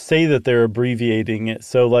they say that they're abbreviating it.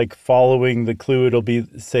 So following the clue, it'll be,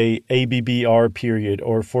 say, ABBR period,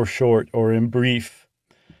 or for short, or in brief.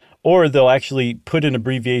 Or they'll actually put an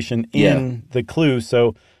abbreviation in the clue.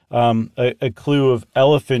 So a clue of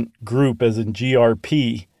elephant group, as in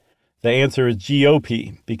GRP, the answer is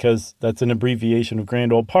GOP, because that's an abbreviation of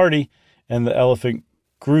Grand Old Party, and the elephant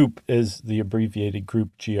group is the abbreviated group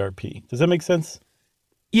GRP. Does that make sense?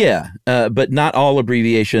 Yeah, but not all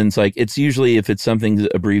abbreviations. It's usually, if it's something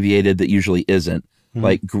abbreviated that usually isn't.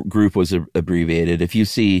 Mm-hmm. Group was abbreviated. If you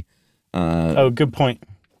see... good point.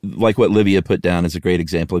 Like what Livia put down is a great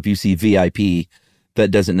example. If you see VIP, that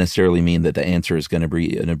doesn't necessarily mean that the answer is going to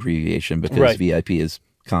be an abbreviation, because VIP is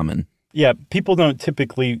common. Yeah, people don't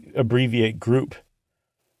typically abbreviate group.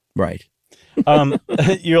 Right.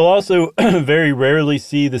 You'll also very rarely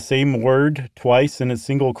see the same word twice in a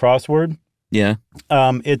single crossword. Yeah.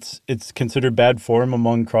 It's considered bad form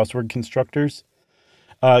among crossword constructors.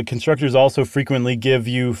 Constructors also frequently give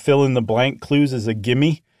you fill-in-the-blank clues as a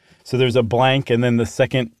gimme. So there's a blank and then the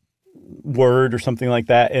second word or something like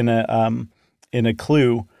that in a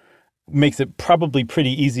clue. Makes it probably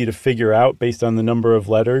pretty easy to figure out based on the number of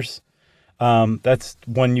letters. That's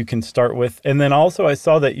one you can start with. And then also I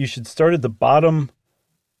saw that you should start at the bottom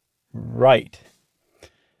right,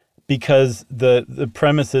 because the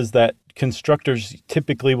premise is that constructors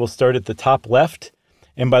typically will start at the top left,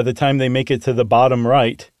 and by the time they make it to the bottom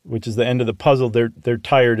right, which is the end of the puzzle, they're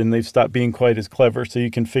tired and they've stopped being quite as clever. So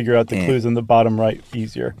you can figure out the clues in the bottom right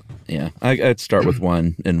easier. Yeah, I'd start with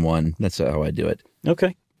 1 and 1. That's how I do it.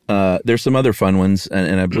 Okay. There's some other fun ones,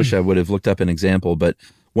 and I wish I would have looked up an example, but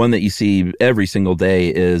one that you see every single day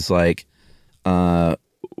is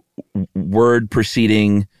word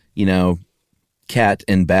preceding, cat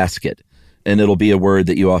and basket. And it'll be a word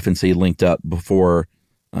that you often see linked up before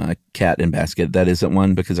cat and basket. That isn't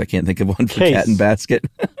one, because I can't think of one for case. Cat and basket.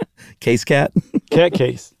 Case cat? Cat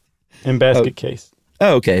case and basket case.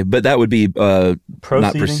 Oh, okay. But that would be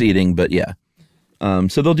not preceding, but yeah.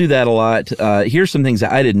 So they'll do that a lot. Here's some things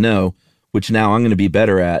that I didn't know, which now I'm going to be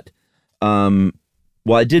better at.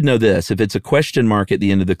 Well, I did know this. If it's a question mark at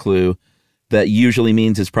the end of the clue, that usually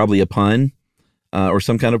means it's probably a pun or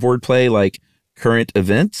some kind of wordplay, like current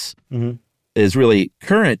events Mm-hmm. is really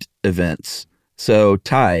current events. So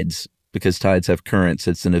tides, because tides have currents,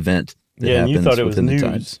 it's an event that Yeah, and you happens thought it was within the news.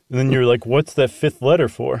 tides. And then you're like, what's that fifth letter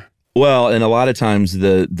for? Well, and a lot of times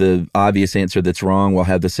the obvious answer that's wrong will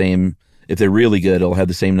have the same, if they're really good, it'll have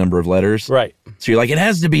the same number of letters. Right. So you're like, it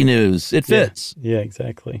has to be news. It fits. Yeah,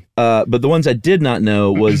 exactly. But the ones I did not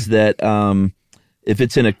know was that if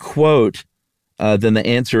it's in a quote, then the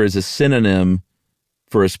answer is a synonym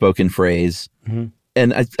for a spoken phrase. Mm-hmm.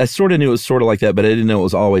 And I sort of knew it was sort of like that, but I didn't know it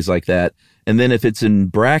was always like that. And then if it's in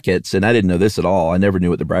brackets, and I didn't know this at all, I never knew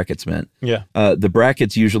what the brackets meant. Yeah. The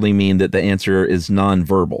brackets usually mean that the answer is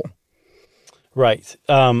nonverbal. Right.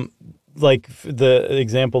 Like the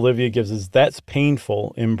example Olivia gives is that's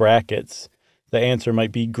painful in brackets. The answer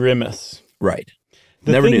might be grimace. Right.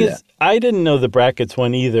 The Never thing knew is, that. I didn't know the brackets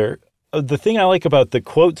one either. The thing I like about the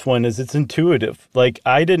quotes one is it's intuitive. Like,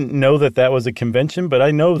 I didn't know that was a convention, but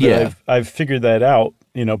I know that I've figured that out,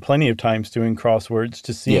 plenty of times doing crosswords,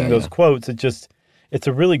 just seeing those quotes. It's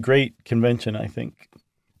a really great convention, I think.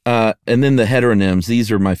 And then the heteronyms,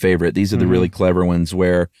 these are my favorite. These are the really clever ones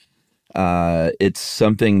where it's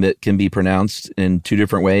something that can be pronounced in two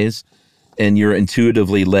different ways, and you're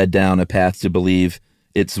intuitively led down a path to believe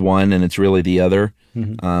it's one and it's really the other.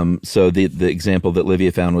 Mm-hmm. So the example that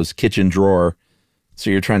Livia found was kitchen drawer. So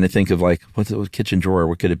you're trying to think of like, what's a kitchen drawer?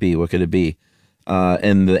 What could it be? What could it be?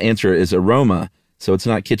 And the answer is aroma. So it's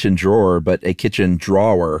not kitchen drawer, but a kitchen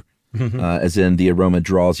drawer, as in the aroma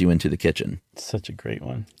draws you into the kitchen. Such a great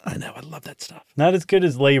one. I know. I love that stuff. Not as good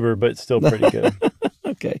as labor, but still pretty good.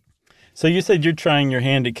 Okay. So you said you're trying your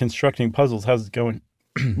hand at constructing puzzles. How's it going?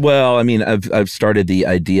 Well, I mean, I've started the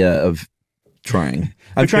idea of trying.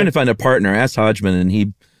 I'm trying to find a partner. I asked Hodgman, and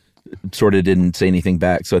he sort of didn't say anything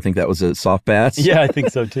back. So I think that was a soft pass. Yeah, I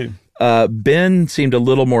think so too. Ben seemed a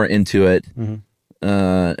little more into it. Mm-hmm.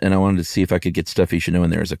 And I wanted to see if I could get stuff he should know in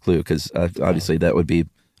there as a clue, because obviously that would be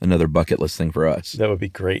another bucket list thing for us. That would be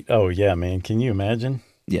great. Oh, yeah, man. Can you imagine?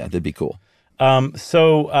 Yeah, that'd be cool.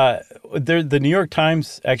 The New York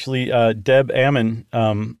Times, actually, Deb Ammon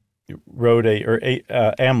wrote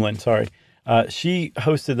Amlin, sorry. She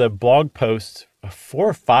hosted a blog post, a 4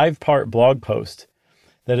 or 5 part blog post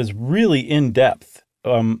that is really in depth,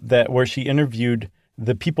 where she interviewed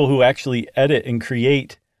the people who actually edit and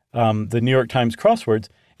create the New York Times crosswords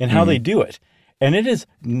and how they do it. And it is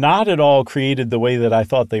not at all created the way that I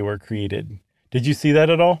thought they were created. Did you see that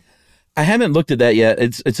at all? I haven't looked at that yet.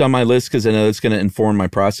 It's on my list because I know it's going to inform my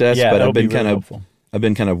process. Yeah, but I've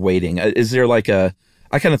been kind of waiting. Is there like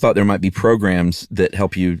I kind of thought there might be programs that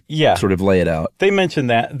help you sort of lay it out. They mentioned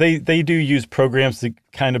that. They do use programs to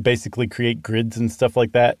kind of basically create grids and stuff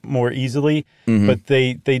like that more easily, but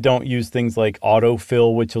they don't use things like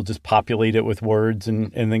autofill, which will just populate it with words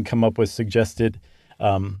and then come up with suggested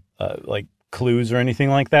like clues or anything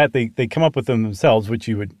like that. They come up with them themselves, which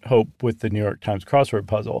you would hope with the New York Times crossword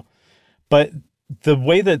puzzle. But the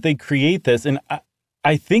way that they create this, and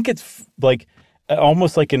I think it's like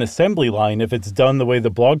almost like an assembly line if it's done the way the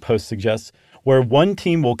blog post suggests, where one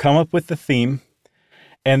team will come up with the theme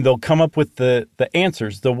and they'll come up with the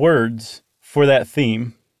answers, the words for that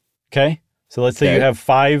theme. Okay? So let's say you have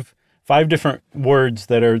five different words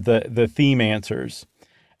that are the theme answers.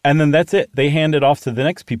 And then that's it. They hand it off to the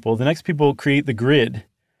next people. The next people create the grid,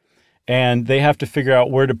 and they have to figure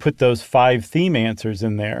out where to put those 5 theme answers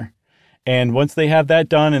in there. And once they have that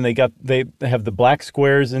done and they have the black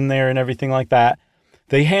squares in there and everything like that,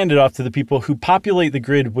 they hand it off to the people who populate the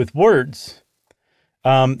grid with words.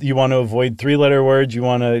 You want to avoid 3-letter words. You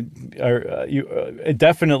want to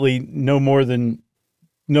definitely no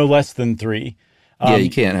less than 3. You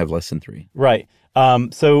can't have less than 3. Right.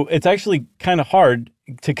 So it's actually kind of hard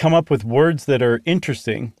to come up with words that are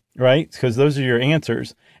interesting, right? Because those are your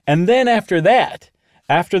answers. And then after that,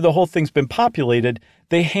 after the whole thing's been populated,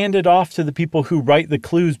 they hand it off to the people who write the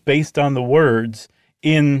clues based on the words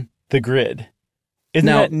in the grid. Isn't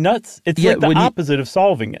that nuts? It's like the opposite of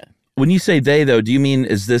solving it. When you say they, though, do you mean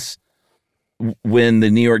is this when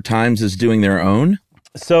the New York Times is doing their own?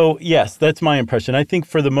 So, yes, that's my impression. I think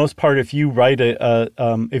for the most part, if you write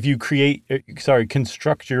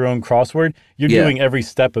construct your own crossword, you're doing every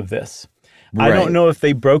step of this. Right. I don't know if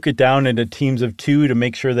they broke it down into teams of 2 to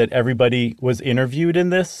make sure that everybody was interviewed in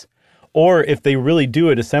this, or if they really do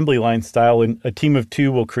it assembly line style, and a team of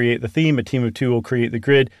 2 will create the theme, a team of 2 will create the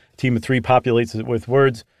grid, a team of 3 populates it with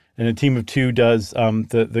words, and a team of 2 does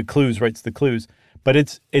the clues, writes the clues. But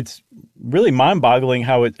it's really mind-boggling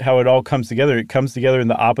how it all comes together. It comes together in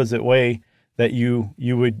the opposite way that you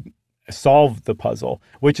would solve the puzzle,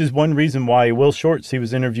 which is one reason why Will Shortz, he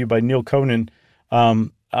was interviewed by Neil Conan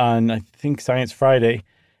on, I think, Science Friday,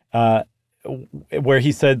 where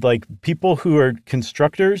he said, like, people who are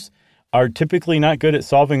constructors are typically not good at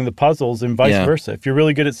solving the puzzles and vice versa. If you're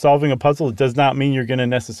really good at solving a puzzle, it does not mean you're going to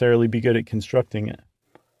necessarily be good at constructing it.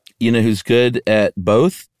 You know who's good at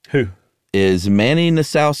both? Who? Is Manny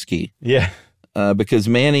Nasowski. Yeah. Because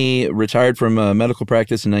Manny retired from medical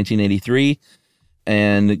practice in 1983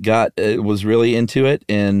 and was really into it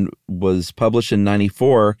and was published in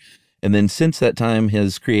 94. And then since that time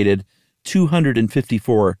has created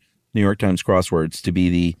 254 New York Times crosswords to be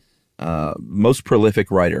the most prolific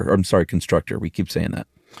constructor. We keep saying that.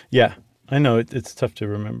 Yeah, I know. It's tough to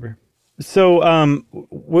remember. So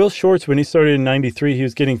Will Shortz, when he started in 93, he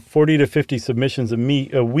was getting 40 to 50 submissions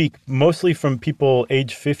a week, mostly from people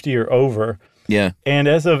age 50 or over. Yeah. And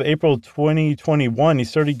as of April 2021, he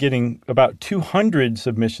started getting about 200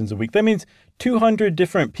 submissions a week. That means 200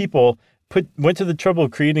 different people went to the trouble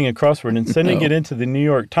of creating a crossword and sending it into the New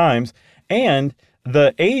York Times. And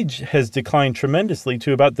the age has declined tremendously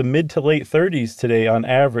to about the mid to late 30s today on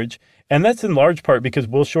average. And that's in large part because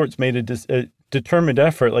Will Shortz made a determined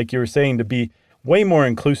effort, like you were saying, to be way more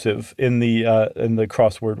inclusive in the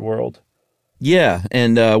crossword world. Yeah,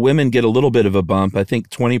 and women get a little bit of a bump. I think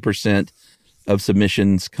 20% of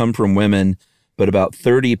submissions come from women, but about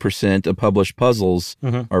 30% of published puzzles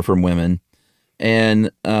are from women.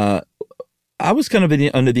 And I was kind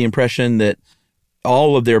of under the impression that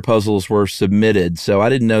all of their puzzles were submitted, so I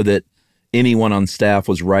didn't know that anyone on staff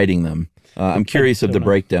was writing them. I'm curious of the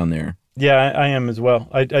breakdown there. Yeah, I am as well.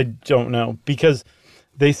 I don't know, because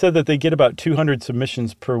they said that they get about 200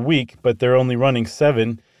 submissions per week, but they're only running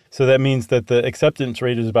 7. So that means that the acceptance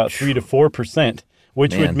rate is about 3 to 4%,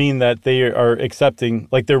 which would mean that they are accepting,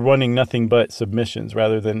 like they're running nothing but submissions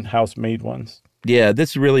rather than house-made ones. Yeah,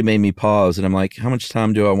 this really made me pause, and I'm like, how much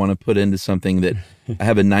time do I want to put into something that I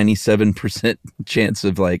have a 97% chance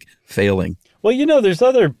of, like, failing? Well, you know, there's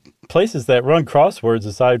other places that run crosswords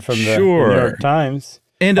aside from the New York Times.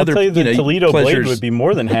 And I'll other, tell you, the Toledo pleasures. Blade would be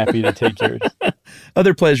more than happy to take yours.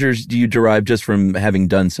 Other pleasures do you derive just from having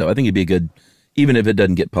done so? I think it'd be a good, even if it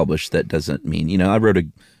doesn't get published, that doesn't mean, I wrote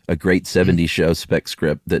a great 70s show spec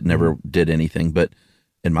script that never did anything, but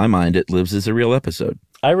in my mind, it lives as a real episode.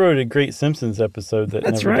 I wrote a great Simpsons episode that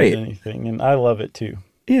never did anything, and I love it too.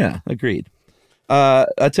 Yeah, agreed.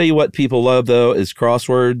 I'll tell you what people love, though, is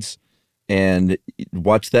crosswords, and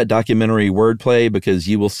watch that documentary Wordplay, because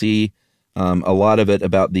you will see a lot of it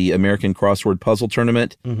about the American Crossword Puzzle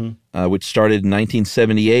Tournament, which started in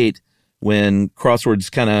 1978 when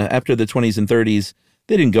crosswords kind of, after the 20s and 30s,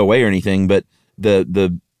 they didn't go away or anything, but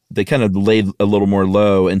they kind of laid a little more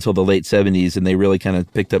low until the late 70s, and they really kind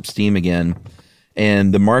of picked up steam again.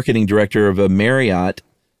 And the marketing director of a Marriott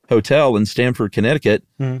hotel in Stamford, Connecticut,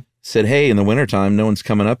 said, hey, in the wintertime, no one's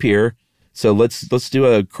coming up here, so let's do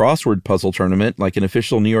a crossword puzzle tournament, like an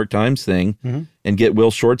official New York Times thing, and get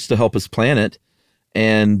Will Shortz to help us plan it.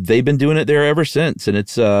 And they've been doing it there ever since. And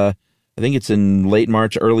it's, I think it's in late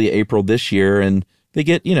March, early April this year, and they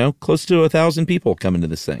get, close to 1,000 people coming to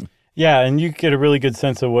this thing. Yeah, and you get a really good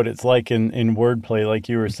sense of what it's like in Wordplay, like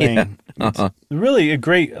you were saying. Yeah. It's really a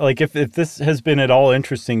great, like, if this has been at all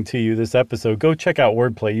interesting to you, this episode, go check out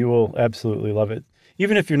Wordplay. You will absolutely love it.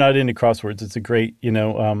 Even if you're not into crosswords, it's a great,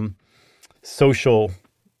 social,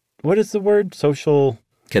 what is the word? Social?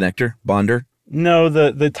 Connector? Bonder? No,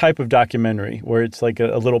 the type of documentary where it's like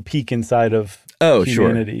a little peek inside of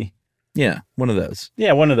humanity. Sure. Yeah, one of those.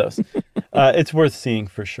 Yeah, one of those. It's worth seeing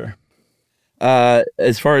for sure.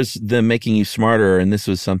 As far as them making you smarter, and this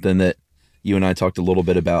was something that you and I talked a little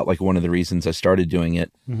bit about, like one of the reasons I started doing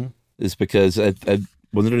it is because I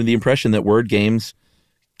was under the impression that word games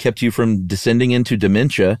kept you from descending into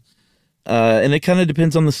dementia. And it kind of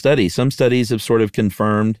depends on the study. Some studies have sort of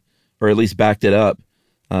confirmed, or at least backed it up.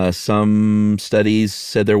 Some studies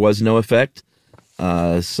said there was no effect.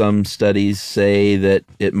 Some studies say that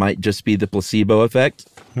it might just be the placebo effect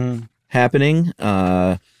happening.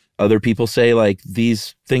 Other people say, like,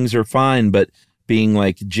 these things are fine, but being,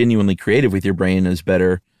 like, genuinely creative with your brain is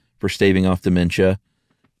better for staving off dementia.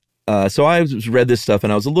 So I read this stuff,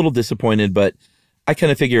 and I was a little disappointed, but I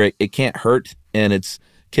kind of figure it can't hurt, and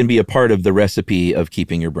can be a part of the recipe of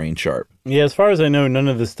keeping your brain sharp. Yeah, as far as I know, none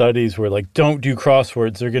of the studies were like, don't do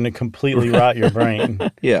crosswords. They're going to completely rot your brain.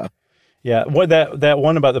 Yeah. Yeah, what that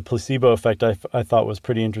one about the placebo effect I thought was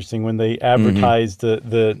pretty interesting. When they advertised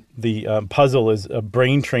the puzzle as a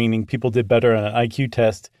brain training, people did better on an IQ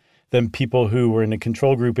test than people who were in a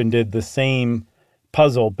control group and did the same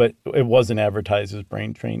puzzle, but it wasn't advertised as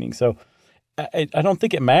brain training. So I don't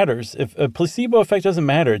think it matters. If a placebo effect doesn't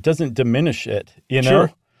matter, it doesn't diminish it,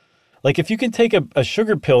 Sure. Like if you can take a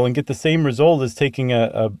sugar pill and get the same result as taking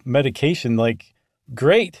a medication, like,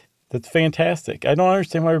 great. That's fantastic. I don't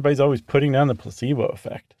understand why everybody's always putting down the placebo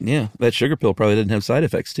effect. Yeah, that sugar pill probably didn't have side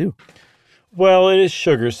effects, too. Well, it is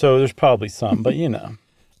sugar, so there's probably some, but you know.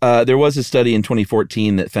 There was a study in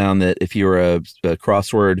 2014 that found that if you're a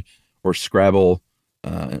crossword or Scrabble,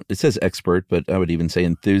 it says expert, but I would even say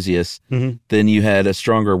enthusiast, then you had a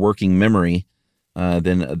stronger working memory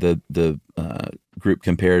than the group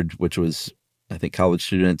compared, which was, I think, college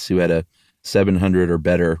students who had a 700 or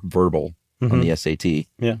better verbal on the SAT.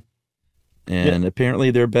 Yeah. And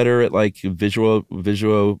apparently they're better at like visual.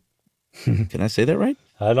 Can I say that right?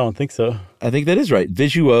 I don't think so. I think that is right.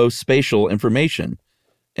 Visuospatial information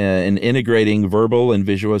and integrating verbal and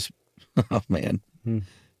oh man.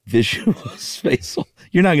 Visuospatial.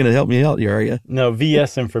 You're not going to help me out here, are you? No,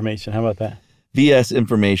 VS information. How about that? VS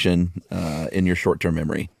information in your short-term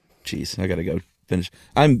memory. Jeez, I got to go finish.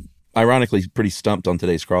 I'm ironically pretty stumped on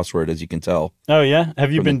today's crossword, as you can tell. Oh, yeah?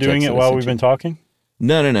 Have you been doing it while we've been talking?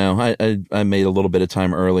 No. I made a little bit of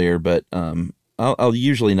time earlier, but I'll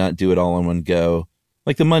usually not do it all in one go.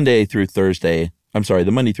 Like the Monday through Wednesday,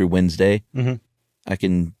 I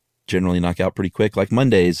can generally knock out pretty quick. Like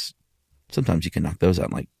Mondays, sometimes you can knock those out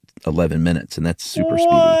in like 11 minutes, and that's super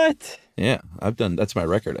speedy. What? Yeah, that's my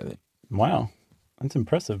record, I think. Wow. That's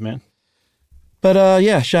impressive, man. But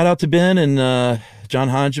yeah, shout out to Ben and John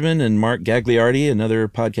Hodgman and Mark Gagliardi, another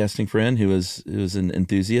podcasting friend who is an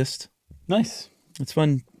enthusiast. Nice. It's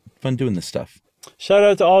fun doing this stuff. Shout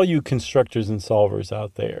out to all you constructors and solvers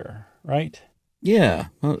out there, right? Yeah.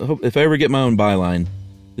 If I ever get my own byline,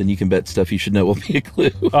 then you can bet Stuff You Should Know will be a clue.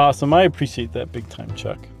 Awesome. I appreciate that big time,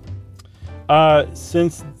 Chuck.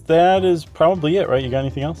 Since that is probably it, right? You got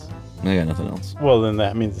anything else? I got nothing else. Well, then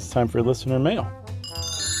that means it's time for listener mail.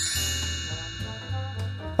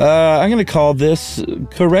 I'm going to call this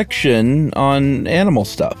correction on animal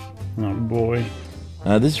stuff. Oh, boy.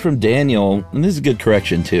 This is from Daniel, and this is a good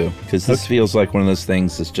correction, too, because this feels like one of those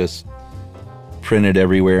things that's just printed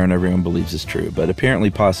everywhere and everyone believes is true. But apparently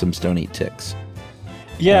possums don't eat ticks.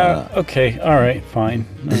 Yeah, okay. All right, fine.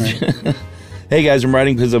 All right. Hey, guys, I'm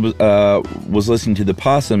writing because I was listening to the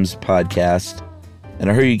Possums podcast, and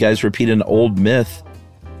I heard you guys repeat an old myth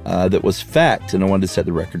that was fact, and I wanted to set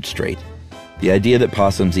the record straight. The idea that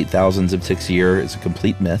possums eat thousands of ticks a year is a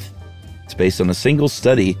complete myth. It's based on a single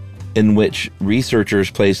study in which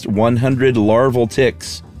researchers placed 100 larval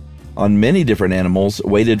ticks on many different animals,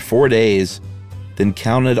 waited 4 days, then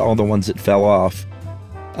counted all the ones that fell off.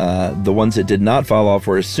 The ones that did not fall off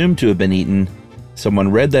were assumed to have been eaten.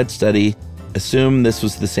 Someone read that study, assumed this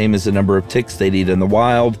was the same as the number of ticks they'd eat in the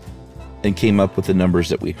wild, and came up with the numbers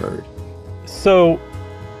that we heard. So,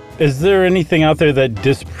 is there anything out there that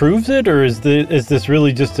disproves it, or is this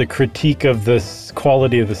really just a critique of the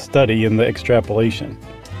quality of the study and the extrapolation?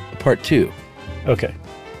 Part 2. Okay.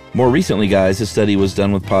 More recently, guys, a study was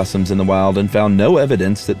done with possums in the wild and found no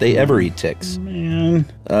evidence that they ever eat ticks. Man.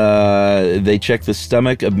 They checked the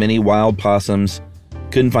stomach of many wild possums,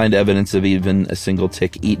 couldn't find evidence of even a single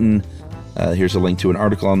tick eaten. Here's a link to an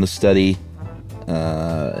article on the study,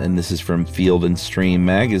 and this is from Field and Stream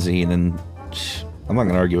magazine, and I'm not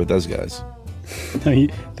going to argue with those guys.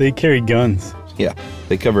 They carry guns. Yeah,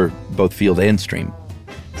 they cover both Field and Stream.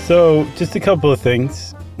 So, just a couple of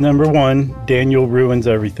things. Number 1, Daniel ruins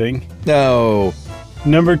everything. No.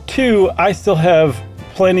 Number 2, I still have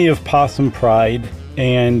plenty of possum pride,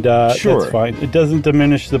 and sure. That's fine. It doesn't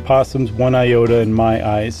diminish the possums one iota in my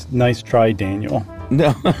eyes. Nice try, Daniel.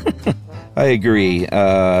 No, I agree.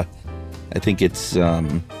 I think it's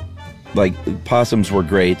like possums were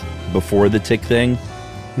great before the tick thing.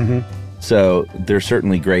 Mm-hmm. So they're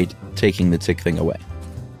certainly great taking the tick thing away.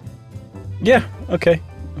 Yeah, okay.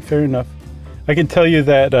 Fair enough. I can tell you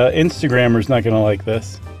that Instagrammer's not going to like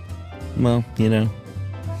this. Well, you know,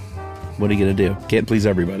 what are you going to do? Can't please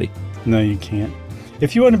everybody. No, you can't.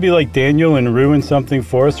 If you want to be like Daniel and ruin something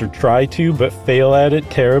for us, or try to, but fail at it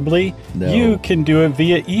terribly, you can do it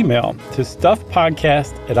via email to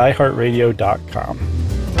stuffpodcast@iheartradio.com.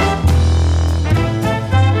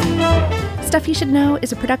 Stuff You Should Know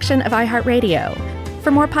is a production of iHeartRadio.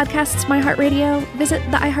 For more podcasts from iHeartRadio, visit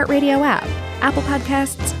the iHeartRadio app, Apple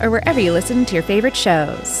Podcasts, or wherever you listen to your favorite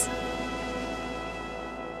shows.